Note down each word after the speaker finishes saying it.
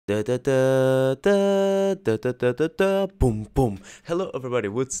Da da da da da da da da da boom boom. Hello everybody,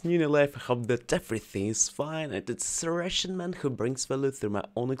 what's new in your life? I hope that everything is fine, and it's a Russian man who brings value through my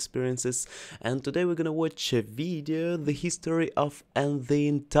own experiences. And today we're gonna watch a video, the history of and the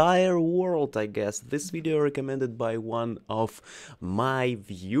entire world, I guess. This video recommended by one of my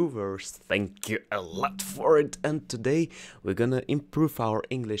viewers. Thank you a lot for it. And today we're gonna improve our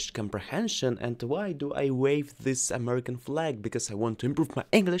English comprehension. And why do I wave this American flag? Because I want to improve my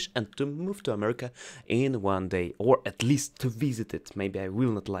English and to move to America in one day, or at least to visit it. Maybe I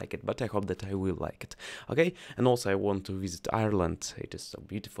will not like it, but I hope that I will like it. Okay, and also I want to visit Ireland. It is so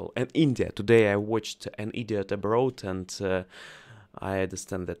beautiful. And India. Today I watched An Idiot Abroad, and I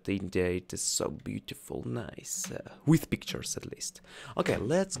understand that India, it is so beautiful, nice, with pictures at least. Okay,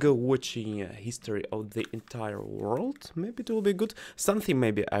 let's go watching history of the entire world. Maybe it will be good. Something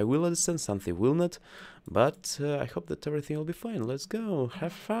maybe I will understand, something will not. But I hope that everything will be fine. Let's go.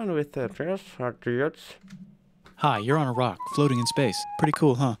 Have fun with it. Yes, idiots. Hi, you're on a rock, floating in space. Pretty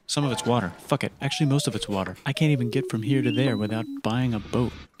cool, huh? Some of it's water. Fuck it. Actually, most of it's water. I can't even get from here to there without buying a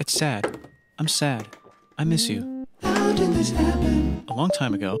boat. It's sad. I'm sad. I miss you. How did this happen? A long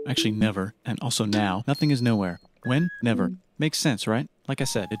time ago, actually never, and also now, nothing is nowhere. When? Never. Makes sense, right? Like I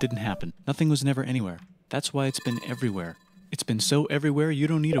said, it didn't happen. Nothing was never anywhere. That's why it's been everywhere. It's been so everywhere, you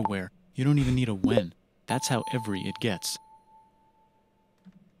don't need a where. You don't even need a when. That's how every it gets.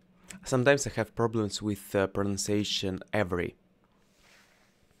 Sometimes I have problems with pronunciation every.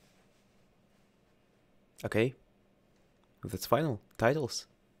 Okay. That's final. Titles.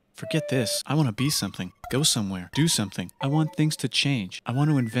 Forget this. I want to be something. Go somewhere. Do something. I want things to change. I want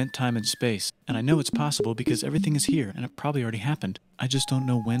to invent time and space. And I know it's possible because everything is here and it probably already happened. I just don't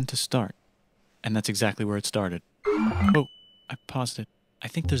know when to start. And that's exactly where it started. Oh, I paused it. I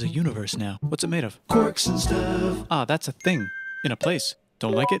think there's a universe now. What's it made of? Quarks and stuff. Ah, that's a thing. In a place.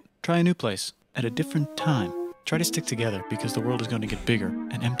 Don't like it? Try a new place. At a different time. Try to stick together because the world is going to get bigger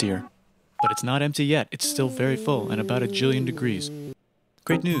and emptier. But it's not empty yet. It's still very full and about 1 jillion degrees.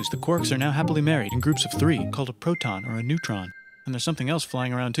 Great news, the quarks are now happily married in groups of 3, called a proton or a neutron. And there's something else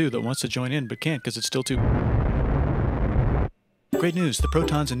flying around too that wants to join in but can't because it's still too... Great news, the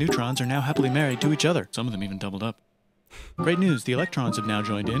protons and neutrons are now happily married to each other. Some of them even doubled up. Great news, the electrons have now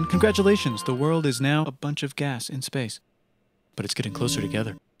joined in. Congratulations, the world is now a bunch of gas in space. But it's getting closer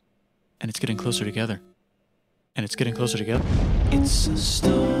together. And it's getting closer together. And it's getting closer together. It's a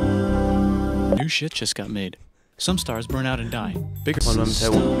star. New shit just got made. Some stars burn out and die. Bigger I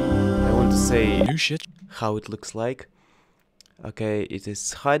want to say new shit. how it looks like. Okay, it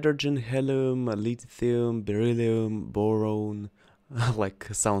is hydrogen, helium, lithium, beryllium, boron. Like,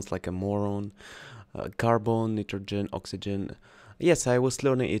 sounds like a moron. Carbon, nitrogen, oxygen. Yes, I was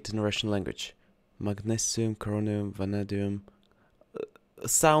learning it in Russian language. Magnesium, chromium, vanadium.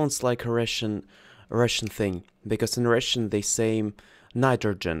 Sounds like a Russian thing. Because in Russian they say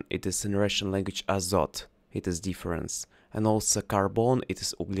nitrogen. It is in Russian language azot. It is difference. And also carbon, it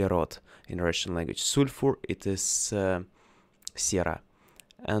is углерод in Russian language. Sulfur, it is sera.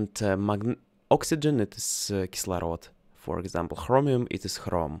 And oxygen, it is кислород. For example, chromium, it is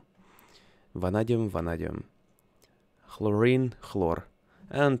chrome. Vanadium, vanadium. Chlorine, chlor.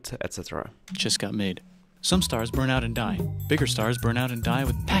 And etc. Just got made. Some stars burn out and die. Bigger stars burn out and die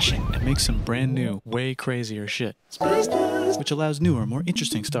with passion and make some brand new, way crazier shit. Space dust. Which allows newer, more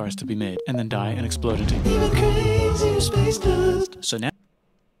interesting stars to be made and then die and explode into Even crazier space dust. So now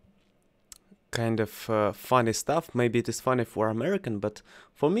Kind of funny stuff. Maybe it is funny for American, but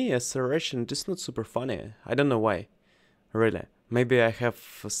for me as a Russian, it is not super funny. I don't know why. Really. Maybe I have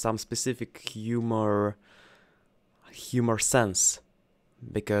some specific humor sense.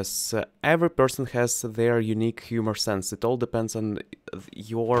 Because every person has their unique humor sense. It all depends on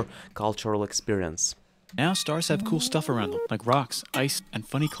your cultural experience. Now stars have cool stuff around them, like rocks, ice, and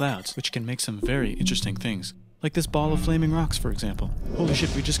funny clouds, which can make some very interesting things. Like this ball of flaming rocks, for example. Holy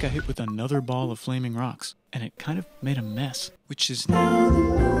shit, we just got hit with another ball of flaming rocks. And it kind of made a mess, which is now...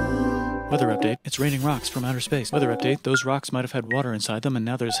 Weather update, it's raining rocks from outer space. Weather update, those rocks might have had water inside them and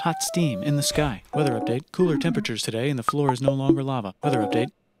now there's hot steam in the sky. Weather update, cooler temperatures today and the floor is no longer lava. Weather update,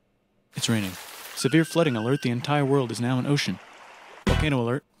 it's raining. Severe flooding alert, the entire world is now an ocean. Volcano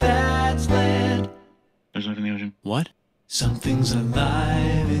alert. That's land. There's life in the ocean. What? Something's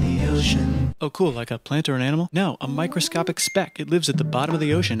alive in the ocean. Oh cool, like a plant or an animal? No, a microscopic speck. It lives at the bottom of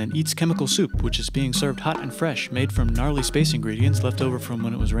the ocean and eats chemical soup, which is being served hot and fresh, made from gnarly space ingredients left over from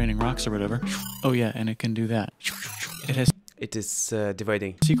when it was raining rocks or whatever. Oh yeah, and it can do that. It is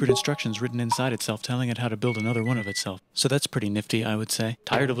dividing. Secret instructions written inside itself telling it how to build another one of itself. So that's pretty nifty, I would say.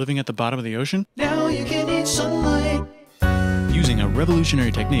 Tired of living at the bottom of the ocean? Now you can eat sunlight. Using a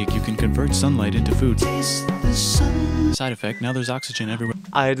revolutionary technique, you can convert sunlight into food. Side effect, now there's oxygen everywhere.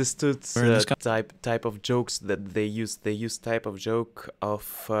 I understood type of jokes that they use. They use type of joke of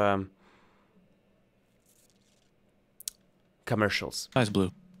commercials. Eyes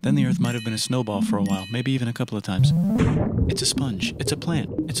blue. Then the Earth might have been a snowball for a while, maybe even a couple of times. It's a sponge, it's a plant,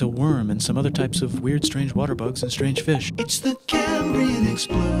 it's a worm, and some other types of weird, strange water bugs and strange fish. It's the Cambrian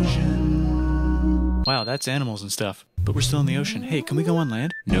explosion. Wow, that's animals and stuff. But we're still in the ocean. Hey, can we go on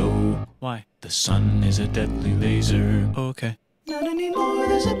land? No. Why? The sun is a deadly laser. Oh, okay. Not anymore,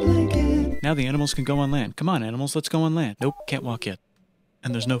 there's a blanket. Now the animals can go on land. Come on, animals, let's go on land. Nope, can't walk yet.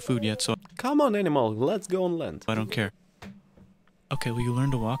 And there's no food yet, so... Come on, animal, let's go on land. I don't care. Okay, will you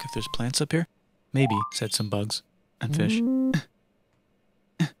learn to walk if there's plants up here? Maybe, said some bugs. And fish.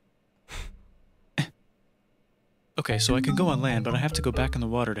 Okay, so I can go on land, but I have to go back in the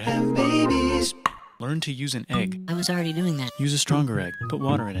water to have Babies. Learn to use an egg. I was already doing that. Use a stronger egg. Put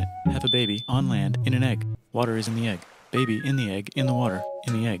water in it. Have a baby on land in an egg. Water is in the egg. Baby in the egg, in the water,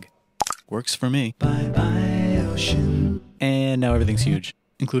 in the egg. Works for me. Bye bye, ocean. And now everything's huge,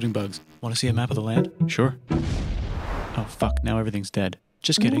 including bugs. Want to see a map of the land? Sure. Oh fuck, now everything's dead.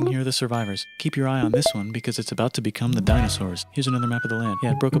 Just kidding, here are the survivors. Keep your eye on this one because it's about to become the dinosaurs. Here's another map of the land.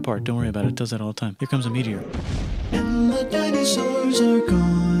 Yeah, it broke apart, don't worry about it, it does that all the time. Here comes a meteor. And the dinosaurs are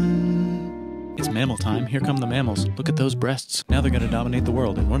gone. It's mammal time, here come the mammals. Look at those breasts. Now they're gonna dominate the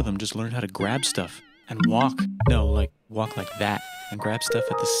world, and one of them just learned how to grab stuff. And walk. No, like, walk like that. And grab stuff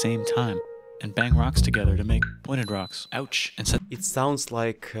at the same time. And bang rocks together to make pointed rocks. Ouch. And set It sounds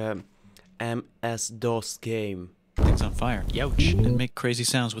like MS-DOS game. things on fire. Youch. And make crazy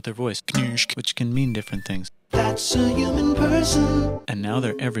sounds with their voice. Knirsch, which can mean different things. That's a human person. And now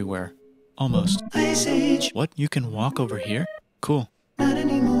they're everywhere. Almost. Ice Age. What? You can walk over here? Cool. Not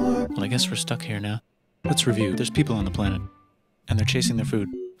anymore. Well, I guess we're stuck here now. Let's review. There's people on the planet. And they're chasing their food.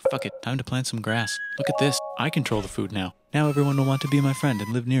 Fuck it. Time to plant some grass. Look at this. I control the food now. Now everyone will want to be my friend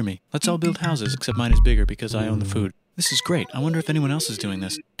and live near me. Let's all build houses, except mine is bigger because I own the food. This is great. I wonder if anyone else is doing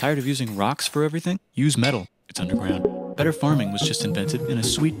this. Tired of using rocks for everything? Use metal. It's underground. Better farming was just invented in a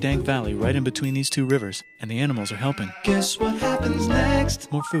sweet dank valley right in between these two rivers. And the animals are helping. Guess what happens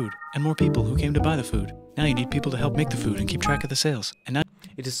next? More food. And more people who came to buy the food. Now you need people to help make the food and keep track of the sales. And now...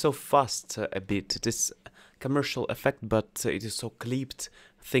 It is so fast a bit. It is commercial effect, but it is so clipped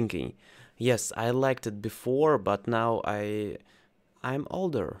thinking. Yes, I liked it before, but now I'm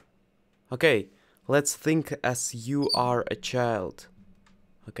older. Okay, let's think as you are a child.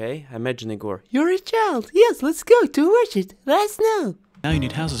 Okay, imagine Igor. You're a child. Yes, let's go to worship right now. Now you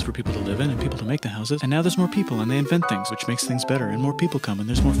need houses for people to live in and people to make the houses. And now there's more people and they invent things, which makes things better. And more people come and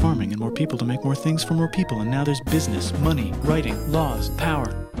there's more farming and more people to make more things for more people. And now there's business, money, writing, laws,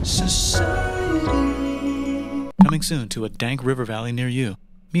 power. Society. Coming soon to a dank river valley near you.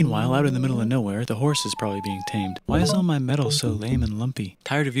 Meanwhile, out in the middle of nowhere, the horse is probably being tamed. Why is all my metal so lame and lumpy?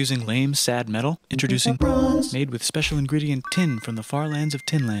 Tired of using lame, sad metal? Introducing bronze, made with special ingredient tin from the far lands of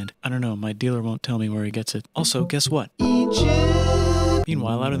Tinland. I don't know, my dealer won't tell me where he gets it. Also, guess what? Egypt.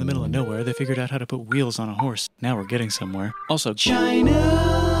 Meanwhile, out in the middle of nowhere, they figured out how to put wheels on a horse. Now we're getting somewhere. Also, China.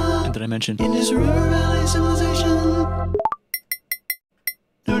 and did I mention? Indus River Valley civilization.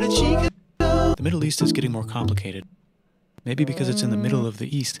 Nordic Chica. The Middle East is getting more complicated. Maybe because it's in the middle of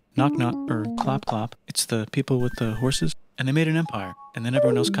the East. Knock knock, or clop clop. It's the people with the horses. And they made an empire. And then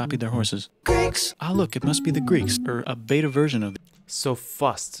everyone else copied their horses. Greeks. Ah, look, it must be the Greeks, or a beta version of it. So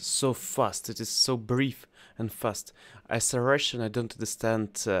fast, so fast. It is so brief and fast. As a Russian, I don't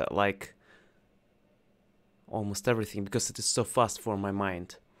understand like almost everything because it is so fast for my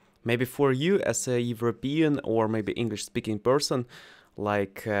mind. Maybe for you as a European or maybe English-speaking person,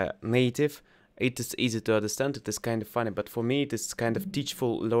 like native, it is easy to understand, it is kind of funny, but for me it is kind of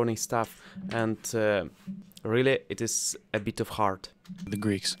teachful learning stuff, and really it is a bit of hard. The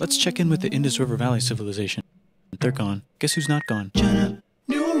Greeks. Let's check in with the Indus River Valley civilization. They're gone. Guess who's not gone? China.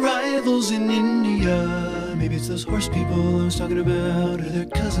 New arrivals in India. Maybe it's those horse people I was talking about, or their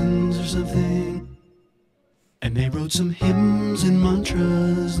cousins or something. And they wrote some hymns and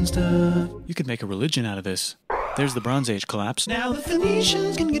mantras and stuff. You could make a religion out of this. There's the Bronze Age collapse. Now the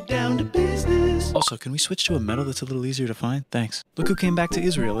Phoenicians can get down to business. Also, can we switch to a metal that's a little easier to find? Thanks. Look who came back to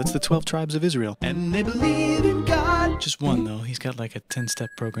Israel. It's the 12 tribes of Israel. And they believe in God. Just one, though. He's got like a 10-step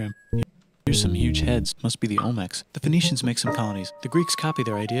program. Here's some huge heads. Must be the Olmecs. The Phoenicians make some colonies. The Greeks copy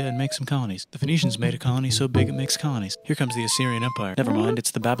their idea and make some colonies. The Phoenicians made a colony so big it makes colonies. Here comes the Assyrian Empire. Never mind, it's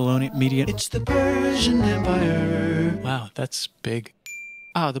the Babylonian Median. It's the Persian Empire. Wow, that's big.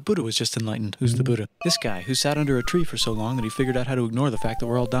 Ah, the Buddha was just enlightened. Who's the Buddha? This guy, who sat under a tree for so long that he figured out how to ignore the fact that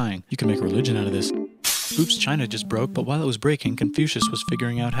we're all dying. You can make a religion out of this. Oops, China just broke, but while it was breaking, Confucius was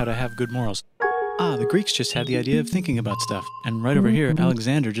figuring out how to have good morals. Ah, the Greeks just had the idea of thinking about stuff. And right over here,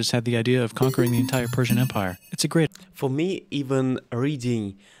 Alexander just had the idea of conquering the entire Persian Empire. It's a great... For me, even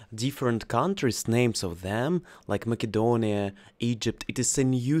reading different countries, names of them, like Macedonia, Egypt, it is a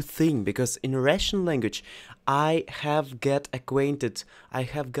new thing, because in Russian language, I have got acquainted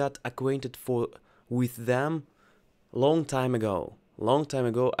with them long time ago. Long time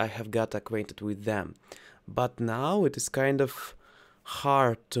ago, I have got acquainted with them. But now it is kind of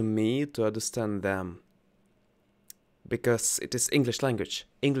hard to me to understand them, because it is English language,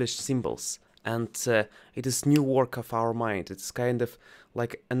 English symbols, and it is new work of our mind. It's kind of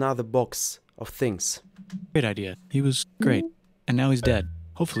like another box of things. Great idea. He was great. And now he's dead.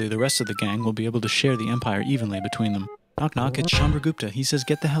 Hopefully the rest of the gang will be able to share the empire evenly between them. Knock knock, it's Chandragupta. He says,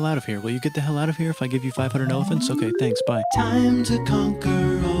 get the hell out of here. Will you get the hell out of here if I give you 500 elephants? Okay, thanks, bye. Time to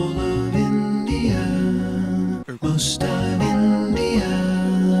conquer all of India, or most of India.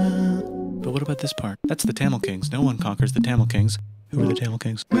 But what about this part? That's the Tamil Kings. No one conquers the Tamil Kings. Who are the Tamil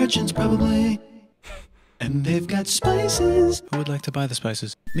Kings? Merchants probably, and they've got spices. Who would like to buy the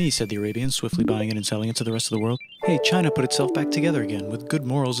spices? Me, said the Arabians, swiftly buying it and selling it to the rest of the world. Hey, China put itself back together again, with good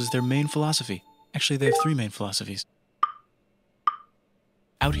morals as their main philosophy. Actually, they have 3 main philosophies.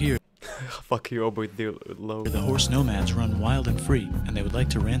 Out here, Fuck you up with the low. the horse nomads run wild and free, and they would like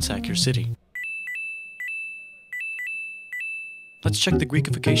to ransack your city. Let's check the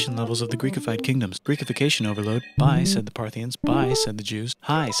Greekification levels of the Greekified kingdoms. Greekification overload. Bye, said the Parthians. Bye, said the Jews.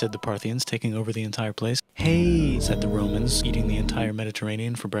 Hi, said the Parthians, taking over the entire place. Hey, said the Romans, eating the entire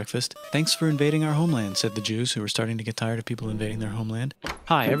Mediterranean for breakfast. Thanks for invading our homeland, said the Jews, who were starting to get tired of people invading their homeland.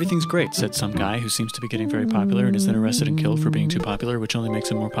 Hi, everything's great, said some guy who seems to be getting very popular and is then arrested and killed for being too popular, which only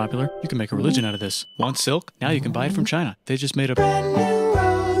makes him more popular. You can make a religion out of this. Want silk? Now you can buy it from China. They just made a Brand new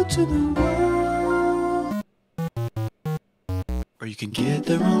road to the world. or you can Get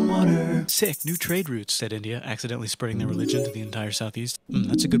their own water. Sick, new trade routes, said India, accidentally spreading their religion to the entire southeast.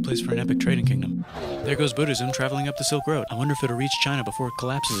 That's a good place for an epic trading kingdom. There goes Buddhism traveling up the Silk Road. I wonder if it'll reach China before it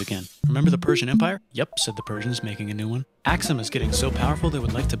collapses again. Remember the Persian Empire? Yep, said the Persians, making a new one. Axum is getting so powerful they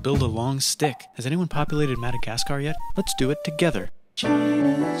would like to build a long stick. Has anyone populated Madagascar yet? Let's do it together.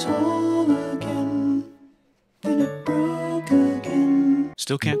 China's whole again. Then it broke again.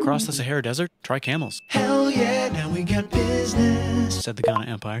 Still can't cross the Sahara Desert? Try camels, Hell yeah, now we got business. said the Ghana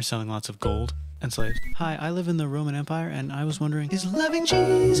Empire, selling lots of gold and slaves. Hi, I live in the Roman Empire, and I was wondering... Is loving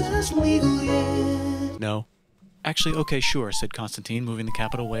Jesus legal yet? No. Actually, okay, sure, said Constantine, moving the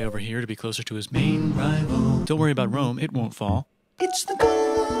capital way over here to be closer to his main... Rival. Don't worry about Rome, it won't fall. It's the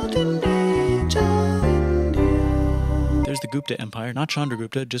golden age of India. There's the Gupta Empire, not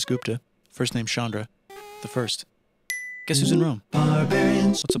Chandragupta, just Gupta. First name Chandra. The first. Guess who's in Rome?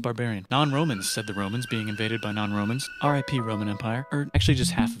 Barbarians. What's a barbarian? Non-Romans, said the Romans, being invaded by non-Romans. R.I.P. Roman Empire. Or actually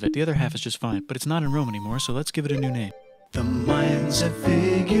just half of it. The other half is just fine. But it's not in Rome anymore, so let's give it a new name. The Mayans have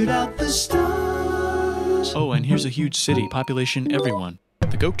figured out the stars. Oh, and here's a huge city. Population everyone.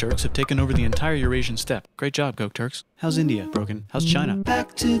 The Gokturks have taken over the entire Eurasian steppe. Great job, Gokturks. How's India? Broken. How's China?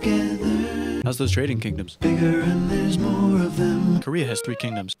 Back together. How's those trading kingdoms? Bigger and there's more of them. Korea has 3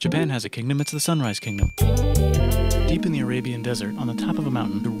 kingdoms. Japan has a kingdom. It's the Sunrise Kingdom. Deep in the Arabian desert, on the top of a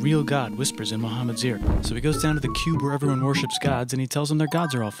mountain, the real God whispers in Muhammad's ear. So he goes down to the cube where everyone worships gods, and he tells them their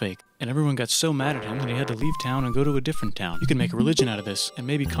gods are all fake. And everyone got so mad at him that he had to leave town and go to a different town. You can make a religion out of this, and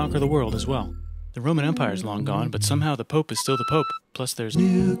maybe conquer the world as well. The Roman Empire is long gone, but somehow the Pope is still the Pope. Plus there's...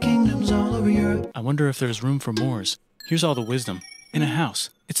 New kingdoms all over Europe. I wonder if there's room for Moors. Here's all the wisdom. In a house.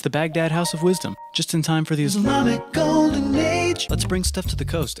 It's the Baghdad House of Wisdom. Just in time for the Islamic golden age. Let's bring stuff to the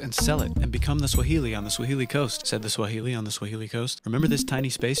coast and sell it and become the Swahili on the Swahili coast, said the Swahili on the Swahili coast. Remember this tiny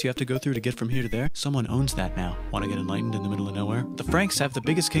space you have to go through to get from here to there? Someone owns that now. Want to get enlightened in the middle of nowhere? The Franks have the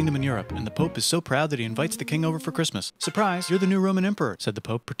biggest kingdom in Europe, and the Pope is so proud that he invites the king over for Christmas. Surprise, you're the new Roman emperor, said the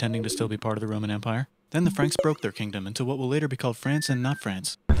Pope, pretending to still be part of the Roman Empire. Then the Franks broke their kingdom into what will later be called France and not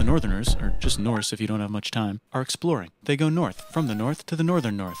France. The Northerners, or just Norse if you don't have much time, are exploring. They go north, from the north to the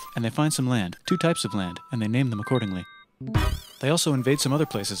northern north, and they find some land, 2 types of land, and they name them accordingly. They also invade some other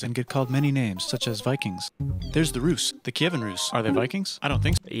places and get called many names, such as Vikings. There's the Rus, the Kievan Rus. Are they Vikings? I don't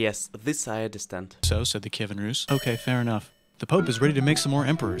think so. Yes, this I understand. So, said the Kievan Rus. Okay, fair enough. The Pope is ready to make some more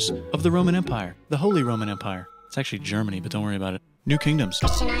emperors of the Roman Empire, the Holy Roman Empire. It's actually Germany, but don't worry about it. New kingdoms.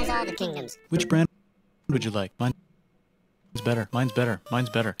 Christianize all the kingdoms. Which brand would you like? Mine's better. Mine's better. Mine's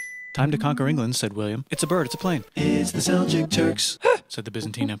better. Time to conquer England, said William. It's a bird. It's a plane. It's the Seljuk Turks. said the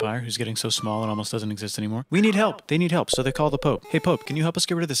Byzantine Empire, who's getting so small it almost doesn't exist anymore. We need help. They need help, so they call the Pope. Hey, Pope, can you help us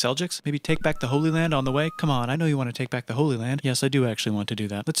get rid of the Seljuks? Maybe take back the Holy Land on the way? Come on, I know you want to take back the Holy Land. Yes, I do actually want to do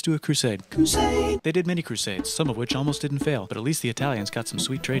that. Let's do a crusade. Crusade. They did many crusades, some of which almost didn't fail, but at least the Italians got some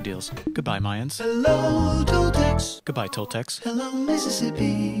sweet trade deals. Goodbye, Mayans. Hello, Toltecs. Goodbye, Toltecs. Hello,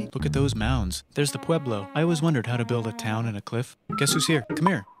 Mississippi. Look at those mounds. There's the Pueblo. I always wondered how to build a town in a cliff. Guess who's here? Come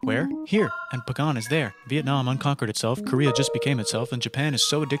here. Where? Here. And Pagan is there. Vietnam unconquered itself, Korea just became itself, and Japan is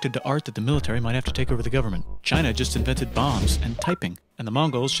so addicted to art that the military might have to take over the government. China just invented bombs and typing. And the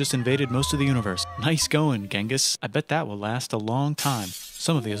Mongols just invaded most of the universe. Nice going, Genghis. I bet that will last a long time.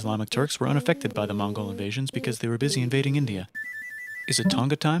 Some of the Islamic Turks were unaffected by the Mongol invasions because they were busy invading India. Is it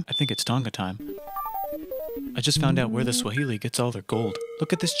Tonga time? I think it's Tonga time. I just found out where the Swahili gets all their gold.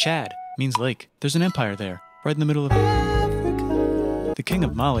 Look at this Chad. Means lake. There's an empire there, right in the middle of Africa. The king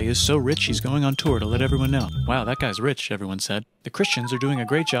of Mali is so rich he's going on tour to let everyone know. Wow, that guy's rich, everyone said. The Christians are doing a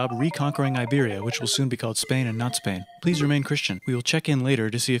great job reconquering Iberia, which will soon be called Spain and not Spain. Please remain Christian. We will check in later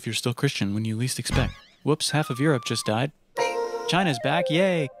to see if you're still Christian when you least expect. Whoops, half of Europe just died. China's back,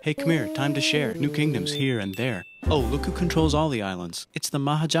 yay! Hey, come here, time to share. New kingdoms here and there. Oh, look who controls all the islands. It's the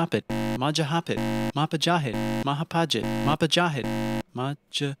Mahajapit, Majahapit, Mapajahit, Mahapajit, Mapajahit,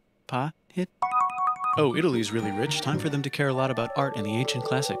 Majapahit. Oh, Italy's really rich. Time for them to care a lot about art and the ancient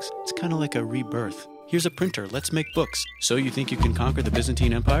classics. It's kind of like a rebirth. Here's a printer, let's make books. So you think you can conquer the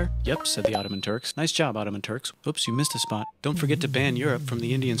Byzantine Empire? Yep, said the Ottoman Turks. Nice job, Ottoman Turks. Oops, you missed a spot. Don't forget to ban Europe from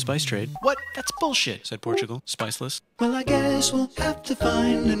the Indian spice trade. What? That's bullshit, said Portugal, spiceless. Well, I guess we'll have to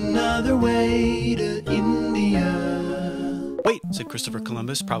find another way to India. Wait, said Christopher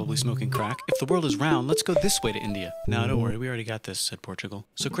Columbus, probably smoking crack. If the world is round, let's go this way to India. No, don't worry, we already got this, said Portugal.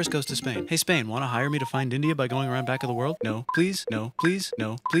 So Chris goes to Spain. Hey, Spain, want to hire me to find India by going around back of the world? No, please, no, please,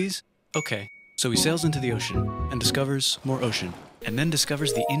 no, please. Okay. So he sails into the ocean and discovers more ocean, and then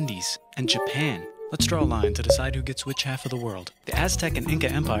discovers the Indies and Japan. Let's draw a line to decide who gets which half of the world. The Aztec and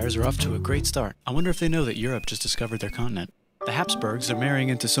Inca empires are off to a great start. I wonder if they know that Europe just discovered their continent. The Habsburgs are marrying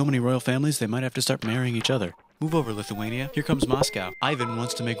into so many royal families they might have to start marrying each other. Move over, Lithuania. Here comes Moscow. Ivan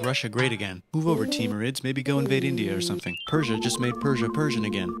wants to make Russia great again. Move over, Timurids. Maybe go invade India or something. Persia just made Persia Persian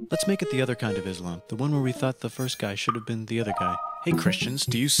again. Let's make it the other kind of Islam. The one where we thought the first guy should have been the other guy. Hey Christians,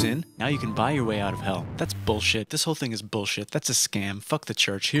 do you sin? Now you can buy your way out of hell. That's bullshit. This whole thing is bullshit. That's a scam. Fuck the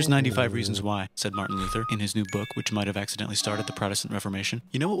church. Here's 95 reasons why, said Martin Luther in his new book, which might have accidentally started the Protestant Reformation.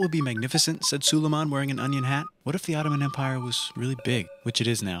 You know what would be magnificent, said Suleiman wearing an onion hat? What if the Ottoman Empire was really big, which it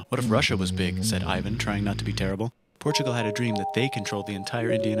is now? What if Russia was big, said Ivan, trying not to be terrible. Portugal had a dream that they controlled the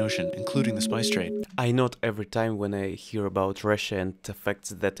entire Indian Ocean, including the spice trade. I nod every time when I hear about Russia and the facts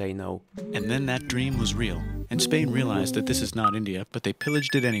that I know. And then that dream was real. And Spain realized that this is not India, but they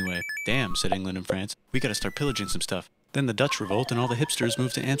pillaged it anyway. Damn, said England and France. We gotta start pillaging some stuff. Then the Dutch revolt and all the hipsters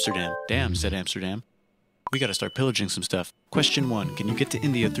moved to Amsterdam. Damn, said Amsterdam. We gotta start pillaging some stuff. Question 1, can you get to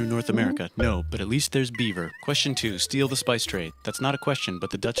India through North America? No, but at least there's beaver. Question 2, steal the spice trade. That's not a question, but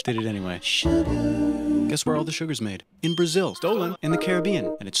the Dutch did it anyway. Guess where all the sugar's made? In Brazil. Stolen. In the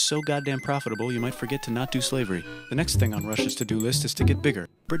Caribbean. And it's so goddamn profitable you might forget to not do slavery. The next thing on Russia's to-do list is to get bigger.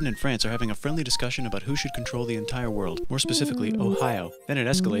 Britain and France are having a friendly discussion about who should control the entire world. More specifically, Ohio. Then it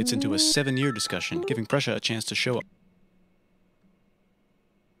escalates into a 7-year discussion, giving Prussia a chance to show up.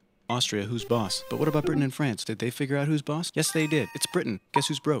 Austria, who's boss? But what about Britain and France? Did they figure out who's boss? Yes, they did. It's Britain. Guess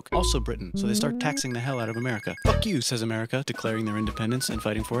who's broke? Also Britain. So they start taxing the hell out of America. Fuck you, says America, declaring their independence and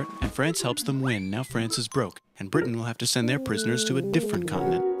fighting for it. And France helps them win. Now France is broke. And Britain will have to send their prisoners to a different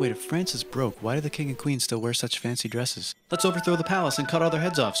continent. Wait, if France is broke, why do the king and queen still wear such fancy dresses? Let's overthrow the palace and cut all their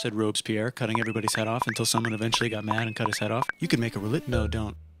heads off, said Robespierre, cutting everybody's head off until someone eventually got mad and cut his head off. You could make a No,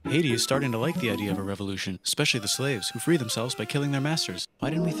 don't. Haiti is starting to like the idea of a revolution, especially the slaves, who free themselves by killing their masters.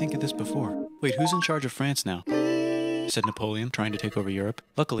 Why didn't we think of this before? Wait, who's in charge of France now? Said Napoleon, trying to take over Europe.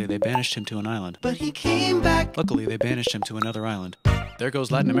 Luckily, they banished him to an island. But he came back. Luckily, they banished him to another island. There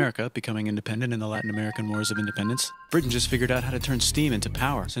goes Latin America, becoming independent in the Latin American Wars of Independence. Britain just figured out how to turn steam into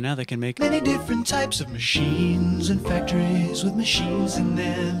power, so now they can make many different types of machines and factories with machines in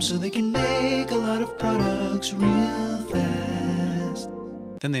them, so they can make a lot of products real fast.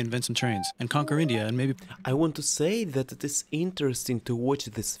 Then they invent some trains and conquer India and maybe... I want to say that it is interesting to watch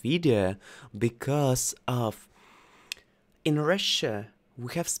this video because of... In Russia,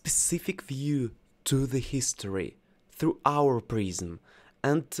 we have specific view to the history through our prism.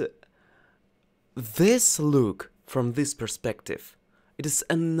 And this look from this perspective, it is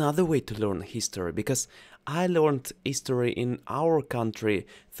another way to learn history, because I learned history in our country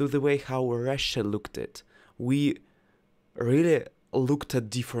through the way how Russia looked at it. We really looked a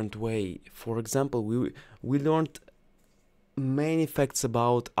different way. For example, we learned many facts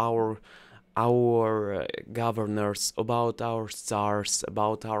about our governors, about our stars,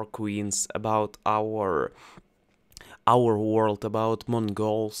 about our queens, about our world, about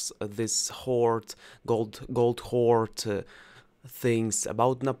Mongols, this horde, gold horde things,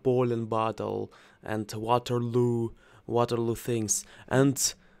 about Napoleon battle and Waterloo things.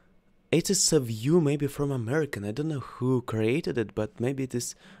 And it is a view maybe from American. I don't know who created it, but maybe it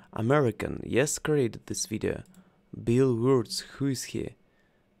is American. Yes, created this video. Bill Wurtz, who is he?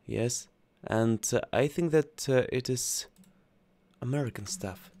 Yes, and I think that it is American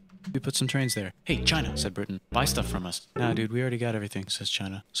stuff. We put some trains there. Hey, China, said Britain. Buy stuff from us. Nah, dude, we already got everything, says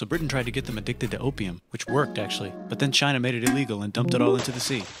China. So Britain tried to get them addicted to opium, which worked, actually. But then China made it illegal and dumped it all into the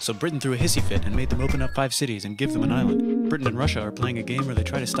sea. So Britain threw a hissy fit and made them open up 5 cities and give them an island. Britain and Russia are playing a game where they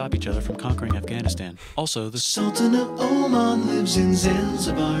try to stop each other from conquering Afghanistan. Also, the Sultan of Oman lives in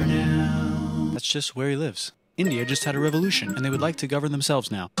Zanzibar now. That's just where he lives. India just had a revolution, and they would like to govern themselves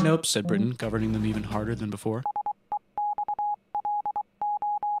now. Nope, said Britain, governing them even harder than before.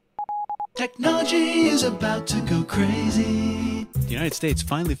 Technology is about to go crazy. The United States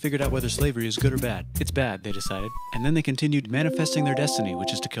finally figured out whether slavery is good or bad. It's bad, they decided. And then they continued manifesting their destiny,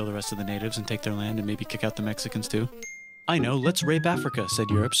 which is to kill the rest of the natives and take their land and maybe kick out the Mexicans too. I know, let's rape Africa,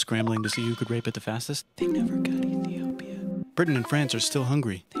 said Europe, scrambling to see who could rape it the fastest. They never got Ethiopia. Britain and France are still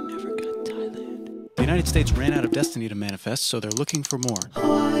hungry. They never got Thailand. The United States ran out of destiny to manifest, so they're looking for more.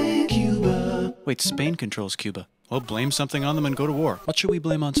 Hawaii, Cuba. Wait, Spain controls Cuba. Well, blame something on them and go to war. What should we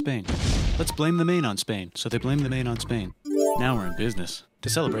blame on Spain? Let's blame the Maine on Spain. So they blame the Maine on Spain. Now we're in business. To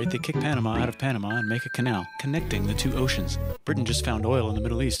celebrate, they kick Panama out of Panama and make a canal, connecting the 2 oceans. Britain just found oil in the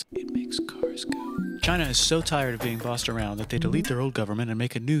Middle East. It makes cars go. China is so tired of being bossed around that they delete their old government and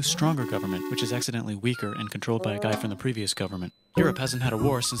make a new, stronger government, which is accidentally weaker and controlled by a guy from the previous government. Europe hasn't had a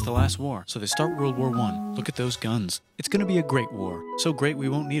war since the last war, so they start World War I. Look at those guns. It's gonna be a great war. So great we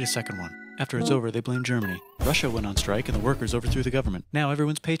won't need a second one. After it's over, they blame Germany. Russia went on strike and the workers overthrew the government. Now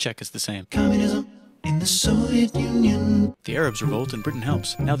everyone's paycheck is the same. Communism in the Soviet Union. The Arabs revolt and Britain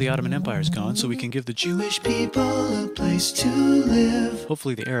helps. Now the Ottoman Empire's gone, so we can give the Jewish people a place to live.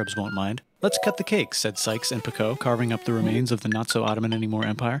 Hopefully the Arabs won't mind. Let's cut the cake, said Sykes and Picot, carving up the remains of the not-so-Ottoman-anymore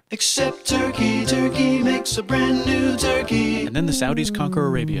empire. Except Turkey. Turkey makes a brand new Turkey. And then the Saudis conquer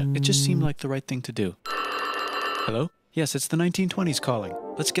Arabia. It just seemed like the right thing to do. Hello? Yes, it's the 1920s calling.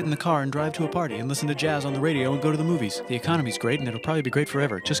 Let's get in the car and drive to a party and listen to jazz on the radio and go to the movies. The economy's great and it'll probably be great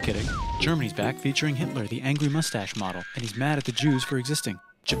forever. Just kidding. Germany's back featuring Hitler, the angry mustache model, and he's mad at the Jews for existing.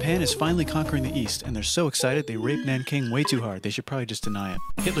 Japan is finally conquering the East, and they're so excited they raped Nanking way too hard. They should probably just deny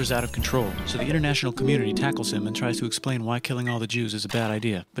it. Hitler's out of control, so the international community tackles him and tries to explain why killing all the Jews is a bad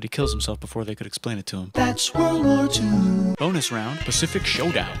idea, but he kills himself before they could explain it to him. That's World War II. Bonus round, Pacific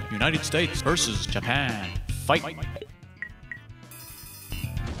Showdown. United States versus Japan. Fight!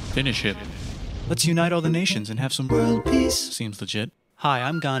 Finish him. Let's unite all the nations and have some world peace. Seems legit. Hi,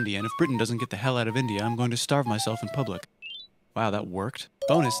 I'm Gandhi, and if Britain doesn't get the hell out of India, I'm going to starve myself in public. Wow, that worked.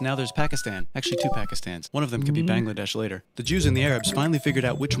 Bonus, now there's Pakistan. Actually, 2 Pakistans. One of them could be Bangladesh later. The Jews and the Arabs finally figured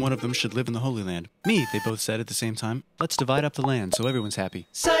out which one of them should live in the Holy Land. Me, they both said at the same time. Let's divide up the land so everyone's happy.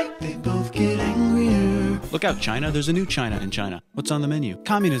 Psych, they both get angrier. Look out, China. There's a new China in China. What's on the menu?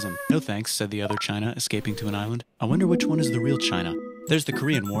 Communism. No thanks, said the other China, escaping to an island. I wonder which one is the real China. There's the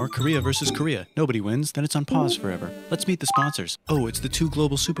Korean War, Korea versus Korea. Nobody wins, then it's on pause forever. Let's meet the sponsors. Oh, it's the 2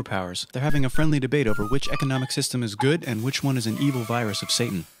 global superpowers. They're having a friendly debate over which economic system is good and which one is an evil virus of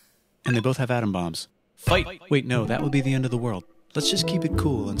Satan. And they both have atom bombs. Fight! Wait, no, that would be the end of the world. Let's just keep it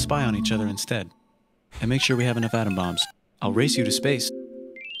cool and spy on each other instead. And make sure we have enough atom bombs. I'll race you to space.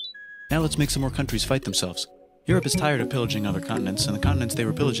 Now let's make some more countries fight themselves. Europe is tired of pillaging other continents, and the continents they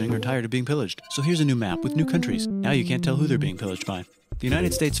were pillaging are tired of being pillaged. So here's a new map with new countries. Now you can't tell who they're being pillaged by. The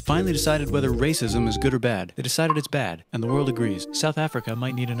United States finally decided whether racism is good or bad. They decided it's bad, and the world agrees. South Africa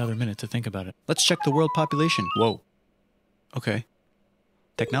might need another minute to think about it. Let's check the world population. Whoa. Okay.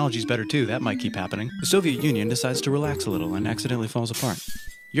 Technology's better too, that might keep happening. The Soviet Union decides to relax a little and accidentally falls apart.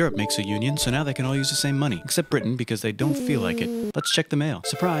 Europe makes a union, so now they can all use the same money, except Britain because they don't feel like it. Let's check the mail.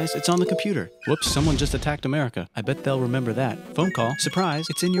 Surprise, it's on the computer. Whoops, someone just attacked America. I bet they'll remember that. Phone call. Surprise,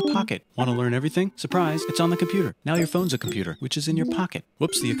 it's in your pocket. Want to learn everything? Surprise, it's on the computer. Now your phone's a computer, which is in your pocket.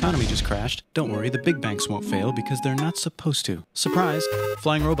 Whoops, the economy just crashed. Don't worry, the big banks won't fail because they're not supposed to. Surprise,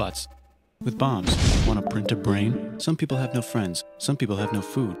 flying robots. With bombs. Want to print a brain? Some people have no friends. Some people have no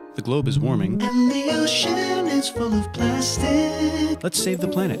food. The globe is warming. And the ocean is full of plastic. Let's save the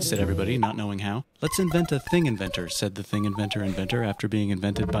planet, said everybody, not knowing how. Let's invent a thing inventor, said the thing inventor after being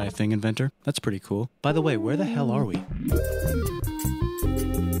invented by a thing inventor. That's pretty cool. By the way, where the hell are we?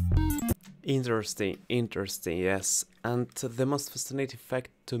 Interesting, interesting, yes. And the most fascinating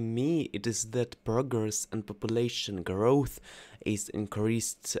fact to me it is that progress and population growth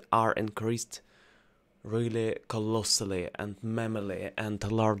are increased really colossally and mammally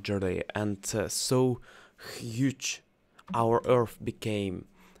and largely, and so huge our Earth became,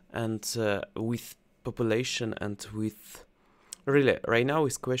 and with population and with really right now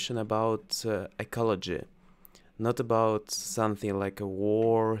is question about ecology, not about something like a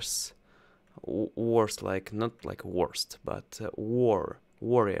wars like not like worst but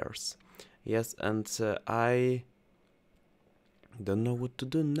warriors, yes. And I don't know what to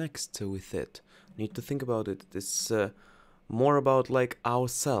do next with it. Need to think about it. It's more about like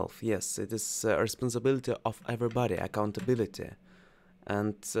ourselves. Yes, it is a responsibility of everybody, accountability,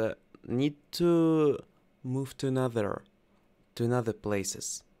 and need to move to another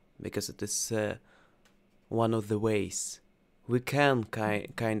places, because it is one of the ways we can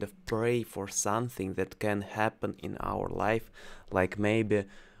kind of pray for something that can happen in our life, like maybe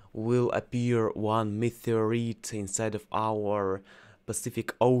will appear one meteorite inside of our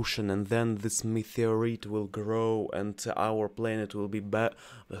Pacific Ocean, and then this meteorite will grow and our planet will be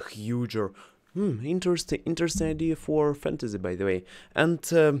huger. Interesting idea for fantasy, by the way. And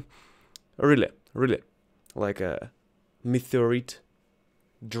really, like a meteorite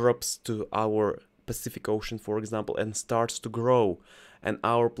drops to our Pacific Ocean, for example, and starts to grow, and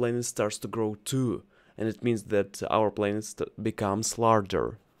our planet starts to grow too, and it means that our planet becomes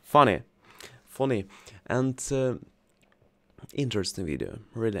larger. Funny, and interesting video,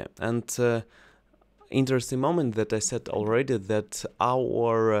 really. And interesting moment that I said already, that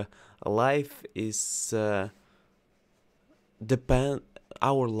our life is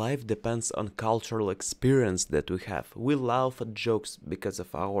our life depends on cultural experience that we have. We laugh at jokes because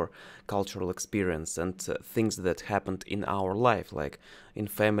of our cultural experience and things that happened in our life, like in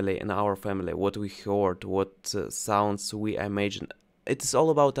our family, what we heard, what sounds we imagine. It is all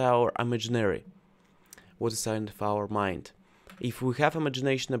about our imaginary, what is in our mind. If we have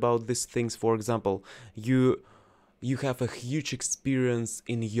imagination about these things, for example, you have a huge experience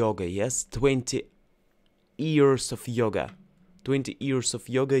in yoga, yes? 20 years of yoga. 20 years of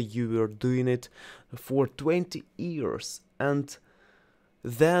yoga, you were doing it for 20 years, and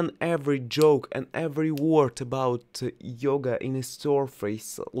then every joke and every word about yoga in a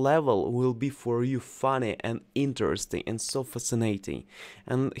surface level will be for you funny and interesting and so fascinating.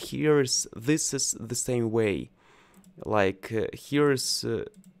 And this is the same way, like here's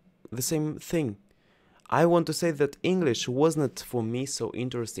the same thing. I want to say that English wasn't for me so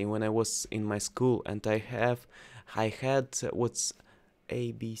interesting when I was in my school, and I had what's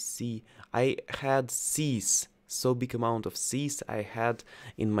ABC. I had C's, so big amount of C's I had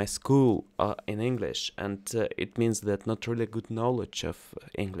in my school in English, and it means that not really good knowledge of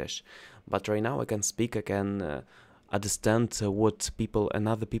English. But right now I can speak, I can understand what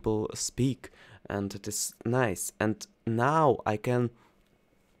other people speak, and it is nice. And now I can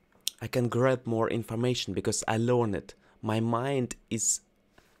grab more information because I learn it. My mind is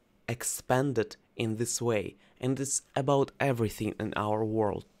expanded in this way, and it's about everything in our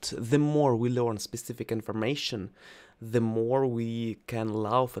world. The more we learn specific information, the more we can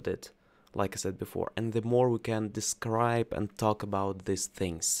laugh at it, like I said before, and the more we can describe and talk about these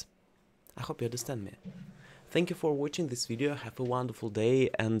things. I hope you understand me. Thank you for watching this video. Have a wonderful day,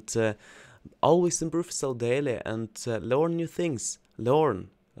 and always improve yourself daily and learn new things. Learn,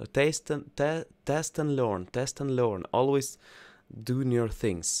 test and learn. Always do new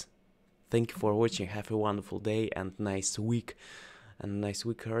things. Thank you for watching. Have a wonderful day and nice week.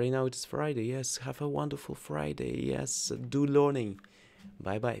 Right now it's Friday. Yes, have a wonderful Friday. Yes, do learning.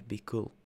 Bye bye. Be cool.